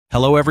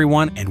Hello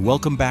everyone, and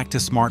welcome back to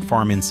Smart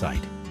Farm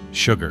Insight.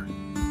 Sugar,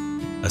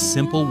 a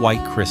simple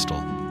white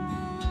crystal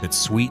that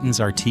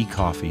sweetens our tea,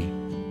 coffee,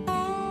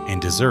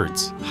 and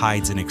desserts,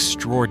 hides an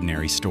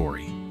extraordinary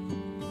story.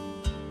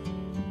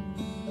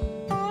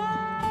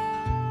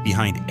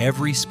 Behind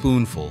every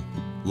spoonful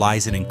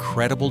lies an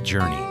incredible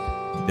journey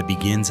that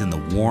begins in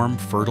the warm,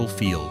 fertile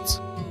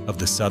fields of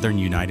the southern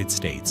United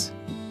States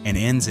and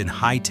ends in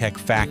high-tech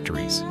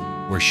factories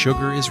where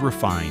sugar is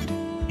refined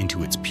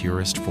into its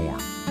purest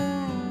form.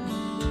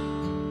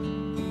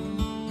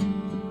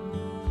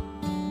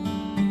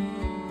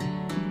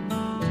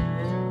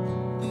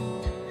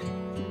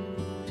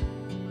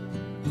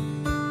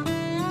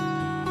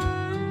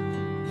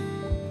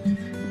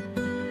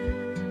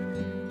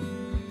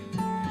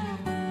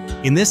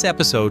 In this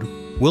episode,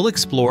 we'll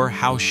explore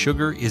how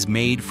sugar is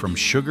made from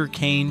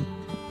sugarcane,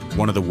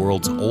 one of the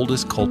world's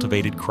oldest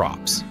cultivated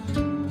crops.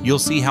 You'll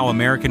see how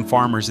American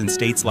farmers in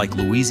states like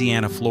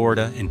Louisiana,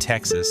 Florida, and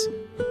Texas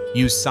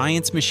use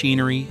science,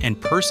 machinery,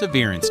 and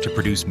perseverance to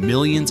produce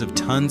millions of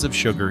tons of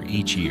sugar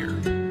each year.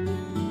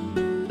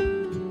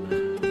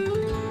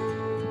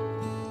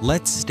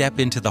 Let's step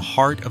into the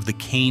heart of the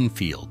cane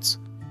fields.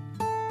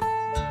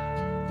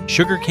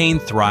 Sugarcane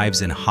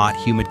thrives in hot,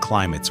 humid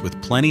climates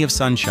with plenty of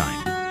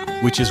sunshine,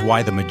 which is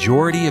why the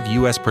majority of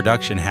U.S.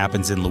 production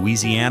happens in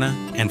Louisiana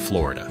and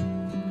Florida.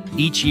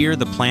 Each year,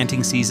 the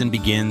planting season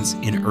begins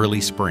in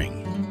early spring.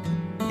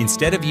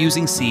 Instead of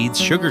using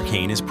seeds,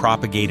 sugarcane is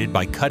propagated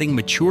by cutting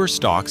mature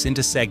stalks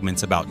into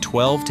segments about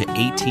 12 to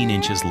 18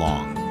 inches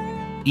long.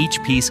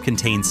 Each piece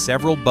contains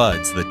several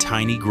buds, the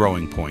tiny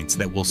growing points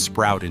that will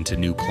sprout into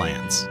new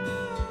plants.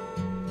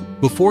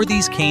 Before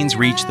these canes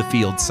reach the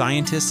field,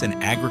 scientists and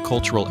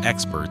agricultural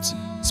experts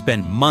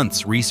spend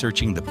months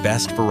researching the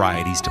best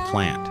varieties to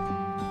plant.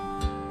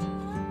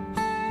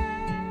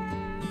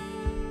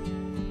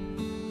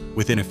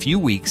 Within a few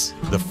weeks,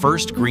 the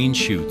first green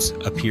shoots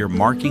appear,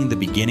 marking the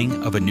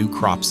beginning of a new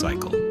crop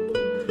cycle.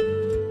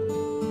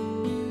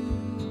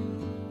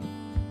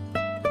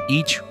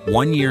 Each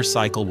one-year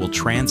cycle will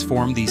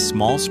transform these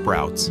small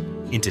sprouts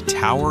into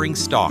towering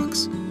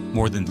stalks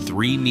more than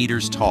 3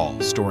 meters tall,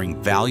 storing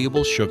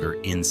valuable sugar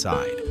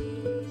inside.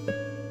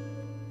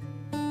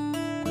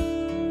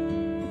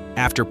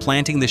 After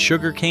planting, the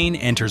sugarcane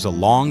enters a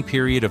long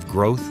period of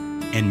growth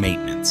and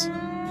maintenance.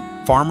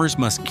 Farmers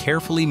must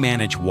carefully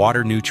manage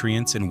water,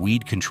 nutrients, and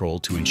weed control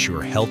to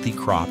ensure healthy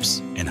crops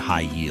and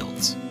high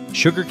yields.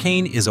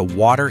 Sugarcane is a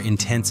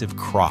water-intensive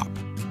crop.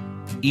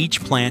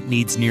 Each plant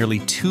needs nearly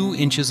 2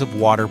 inches of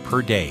water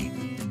per day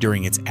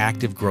during its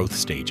active growth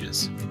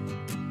stages.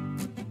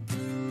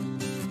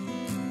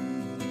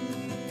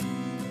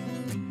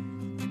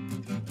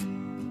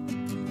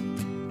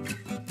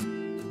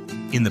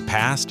 In the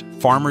past,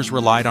 farmers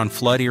relied on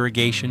flood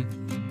irrigation,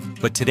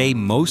 but today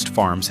most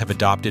farms have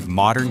adopted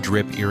modern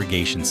drip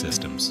irrigation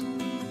systems.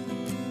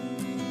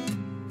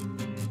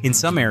 In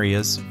some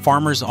areas,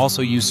 farmers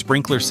also use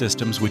sprinkler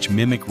systems which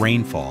mimic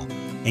rainfall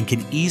and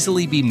can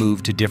easily be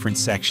moved to different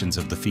sections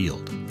of the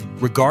field.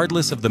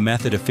 Regardless of the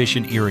method,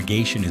 efficient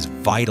irrigation is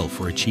vital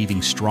for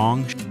achieving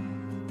strong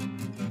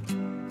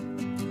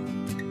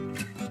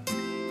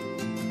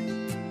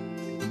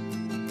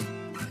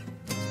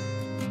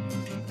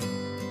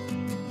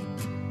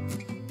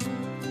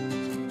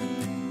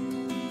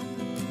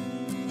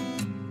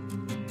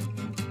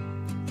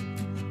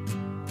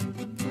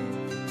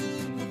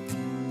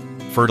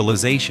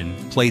fertilization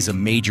plays a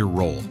major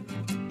role.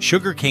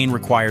 Sugarcane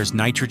requires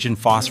nitrogen,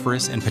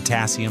 phosphorus, and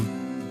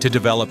potassium to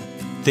develop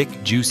thick,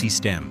 juicy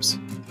stems.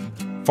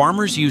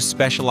 Farmers use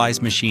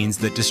specialized machines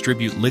that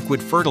distribute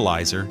liquid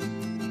fertilizer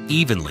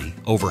evenly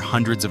over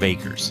hundreds of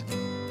acres.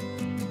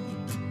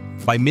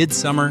 By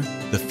midsummer,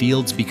 the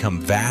fields become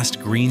vast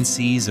green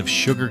seas of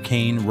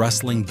sugarcane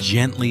rustling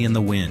gently in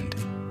the wind.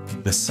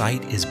 The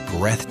sight is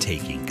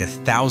breathtaking,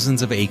 with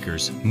thousands of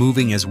acres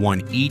moving as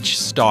one, each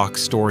stalk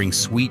storing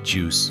sweet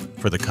juice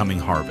for the coming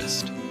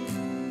harvest.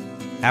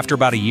 After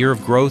about a year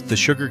of growth, the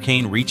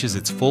sugarcane reaches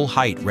its full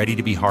height, ready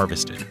to be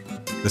harvested.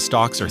 The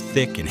stalks are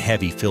thick and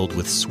heavy, filled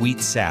with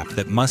sweet sap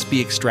that must be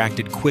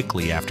extracted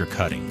quickly after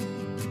cutting.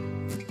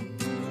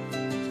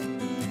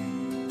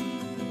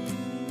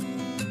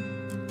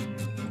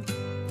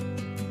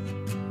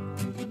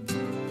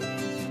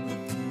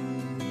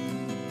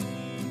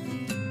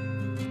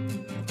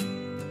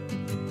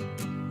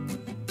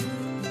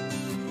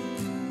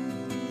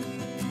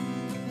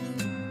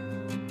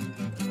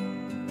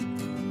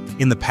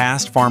 In the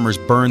past, farmers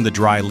burned the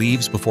dry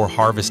leaves before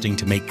harvesting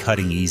to make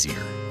cutting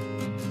easier.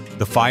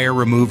 The fire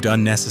removed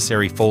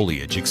unnecessary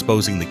foliage,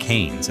 exposing the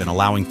canes and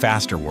allowing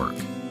faster work.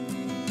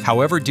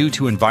 However, due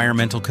to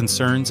environmental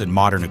concerns and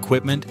modern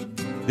equipment,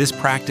 this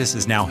practice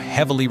is now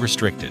heavily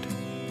restricted.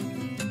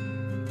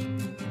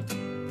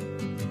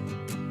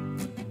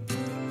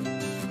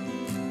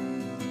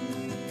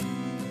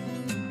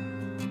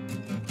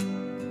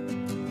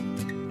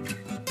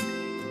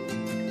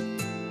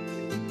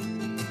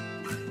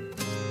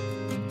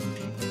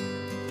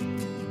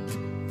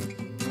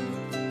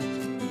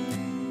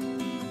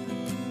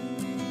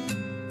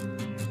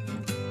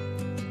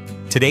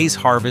 Today's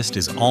harvest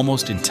is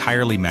almost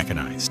entirely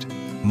mechanized.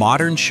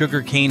 Modern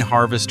sugarcane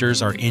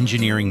harvesters are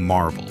engineering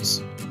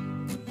marvels.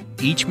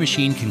 Each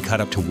machine can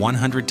cut up to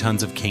 100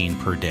 tons of cane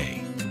per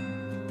day.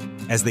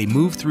 As they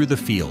move through the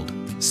field,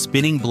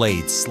 spinning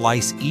blades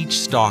slice each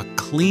stalk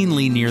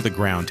cleanly near the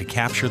ground to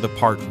capture the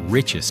part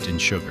richest in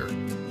sugar.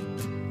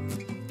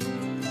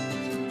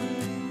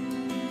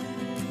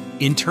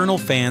 Internal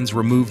fans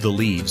remove the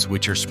leaves,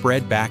 which are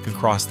spread back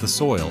across the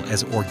soil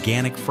as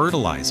organic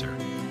fertilizer.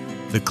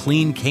 The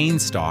clean cane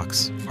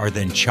stalks are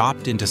then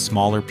chopped into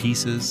smaller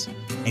pieces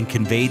and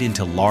conveyed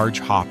into large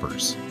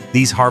hoppers.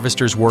 These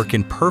harvesters work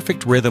in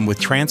perfect rhythm with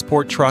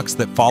transport trucks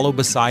that follow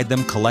beside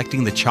them,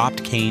 collecting the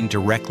chopped cane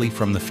directly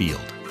from the field.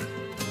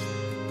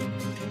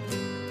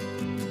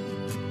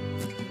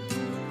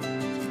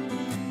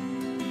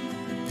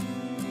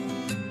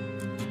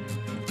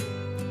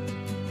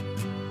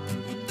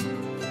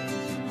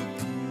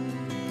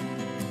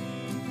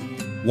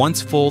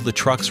 Once full, the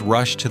trucks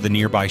rush to the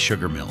nearby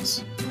sugar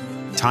mills.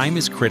 Time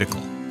is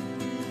critical.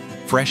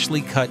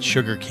 Freshly cut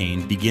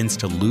sugarcane begins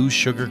to lose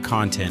sugar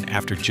content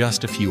after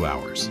just a few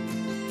hours.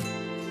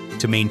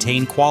 To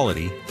maintain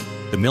quality,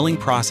 the milling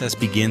process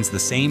begins the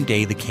same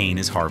day the cane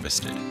is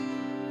harvested.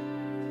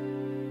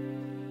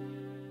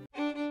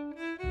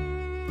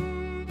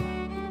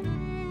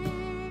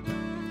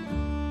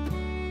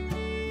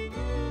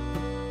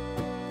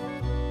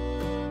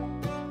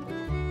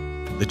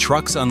 The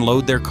trucks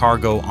unload their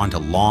cargo onto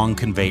long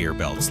conveyor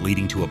belts,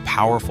 leading to a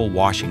powerful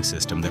washing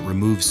system that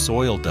removes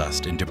soil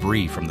dust and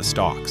debris from the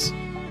stalks.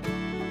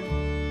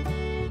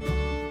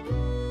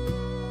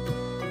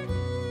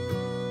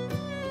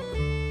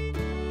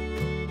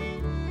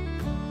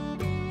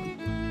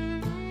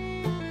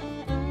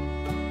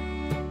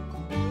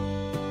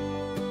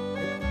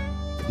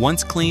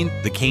 Once clean,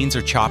 the canes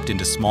are chopped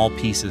into small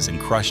pieces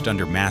and crushed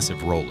under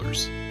massive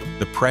rollers.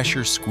 The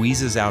pressure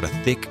squeezes out a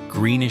thick,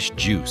 greenish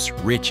juice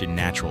rich in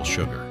natural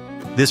sugar.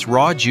 This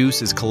raw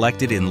juice is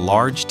collected in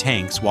large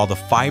tanks, while the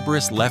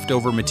fibrous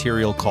leftover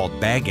material called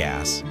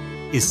bagasse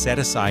is set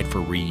aside for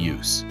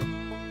reuse.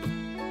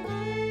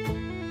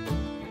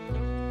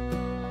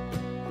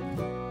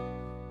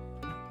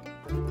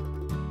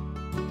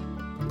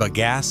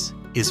 Bagasse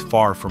is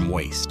far from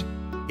waste.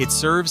 It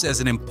serves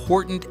as an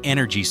important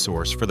energy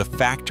source for the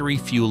factory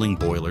fueling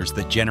boilers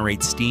that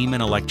generate steam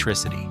and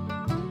electricity.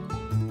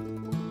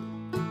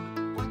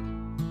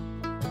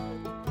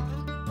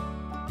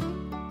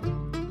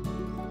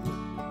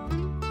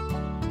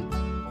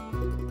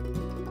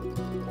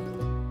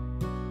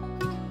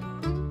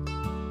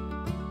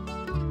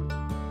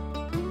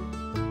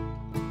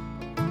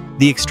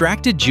 The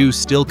extracted juice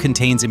still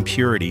contains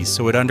impurities,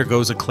 so it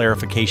undergoes a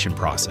clarification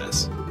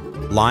process.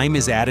 Lime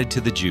is added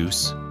to the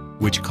juice,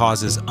 which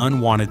causes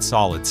unwanted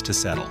solids to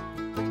settle.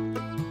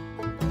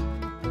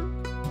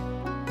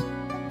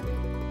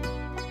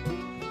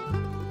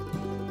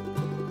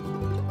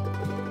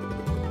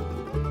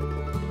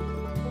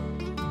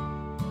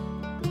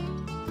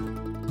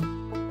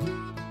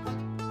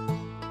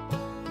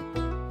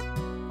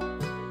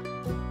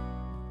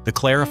 The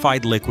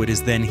clarified liquid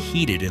is then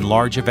heated in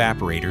large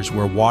evaporators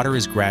where water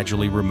is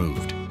gradually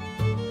removed.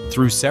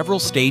 Through several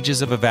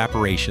stages of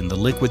evaporation, the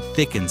liquid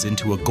thickens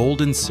into a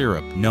golden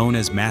syrup known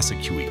as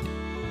masacuite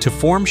to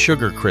form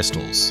sugar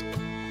crystals.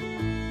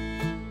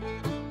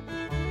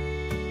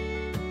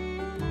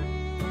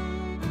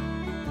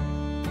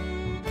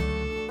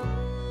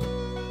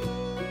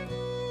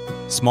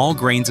 Small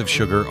grains of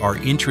sugar are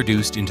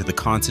introduced into the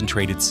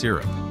concentrated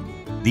syrup.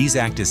 These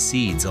act as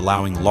seeds,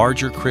 allowing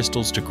larger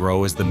crystals to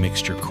grow as the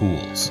mixture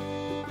cools.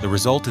 The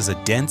result is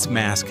a dense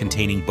mass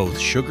containing both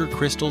sugar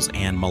crystals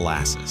and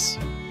molasses.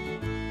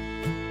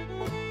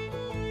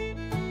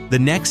 The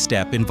next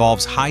step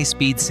involves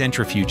high-speed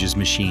centrifuges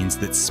machines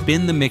that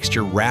spin the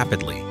mixture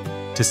rapidly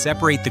to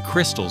separate the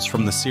crystals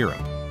from the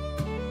syrup.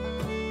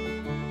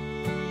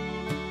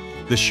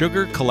 The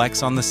sugar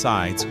collects on the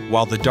sides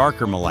while the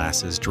darker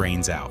molasses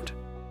drains out.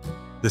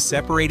 The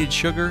separated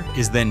sugar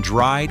is then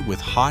dried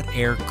with hot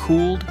air,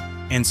 cooled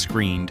and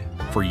screened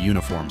for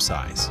uniform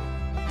size.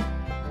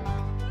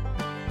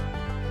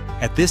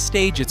 At this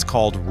stage, it's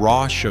called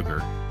raw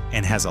sugar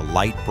and has a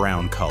light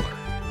brown color,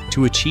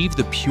 to achieve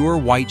the pure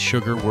white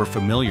sugar we're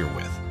familiar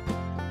with.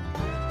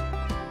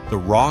 The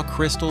raw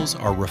crystals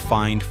are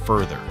refined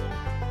further.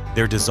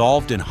 They're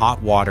dissolved in hot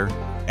water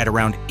at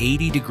around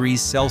 80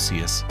 degrees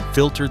Celsius,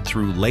 filtered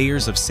through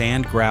layers of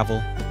sand, gravel,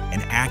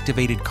 and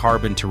activated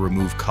carbon to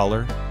remove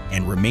color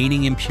and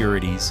remaining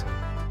impurities.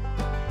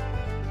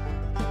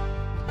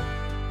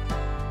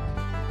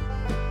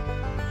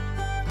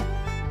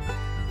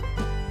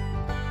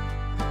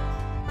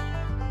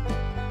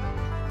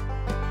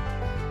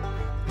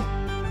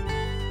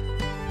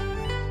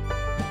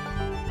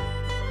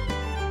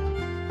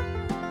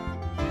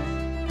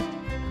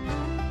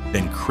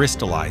 Then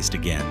crystallized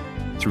again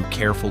through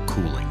careful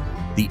cooling.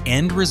 The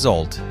end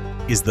result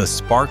is the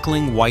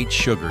sparkling white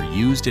sugar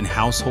used in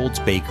households,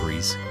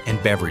 bakeries,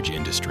 and beverage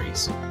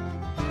industries.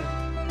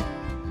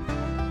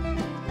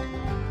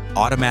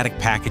 automatic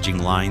packaging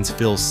lines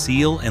fill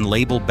seal and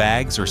label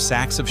bags or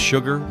sacks of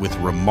sugar with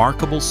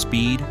remarkable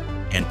speed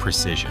and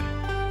precision.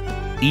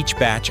 Each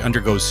batch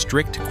undergoes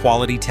strict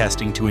quality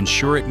testing to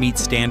ensure it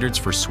meets standards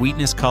for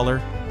sweetness, color,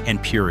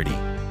 and purity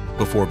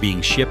before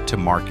being shipped to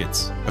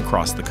markets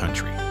across the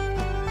country.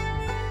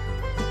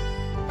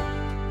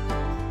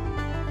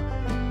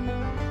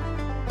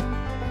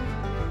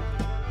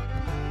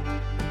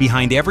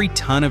 Behind every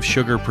ton of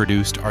sugar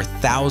produced are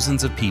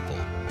thousands of people,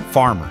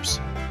 farmers,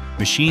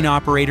 machine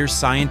operators,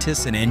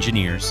 scientists, and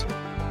engineers,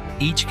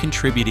 each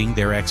contributing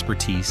their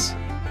expertise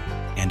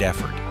and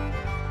effort.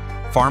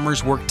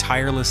 Farmers work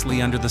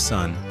tirelessly under the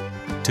sun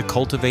to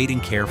cultivate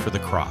and care for the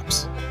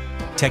crops.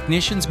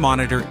 Technicians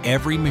monitor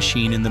every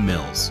machine in the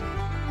mills.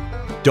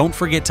 Don't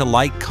forget to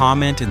like,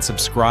 comment, and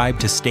subscribe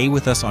to stay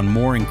with us on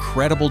more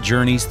incredible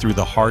journeys through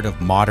the heart of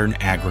modern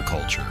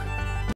agriculture.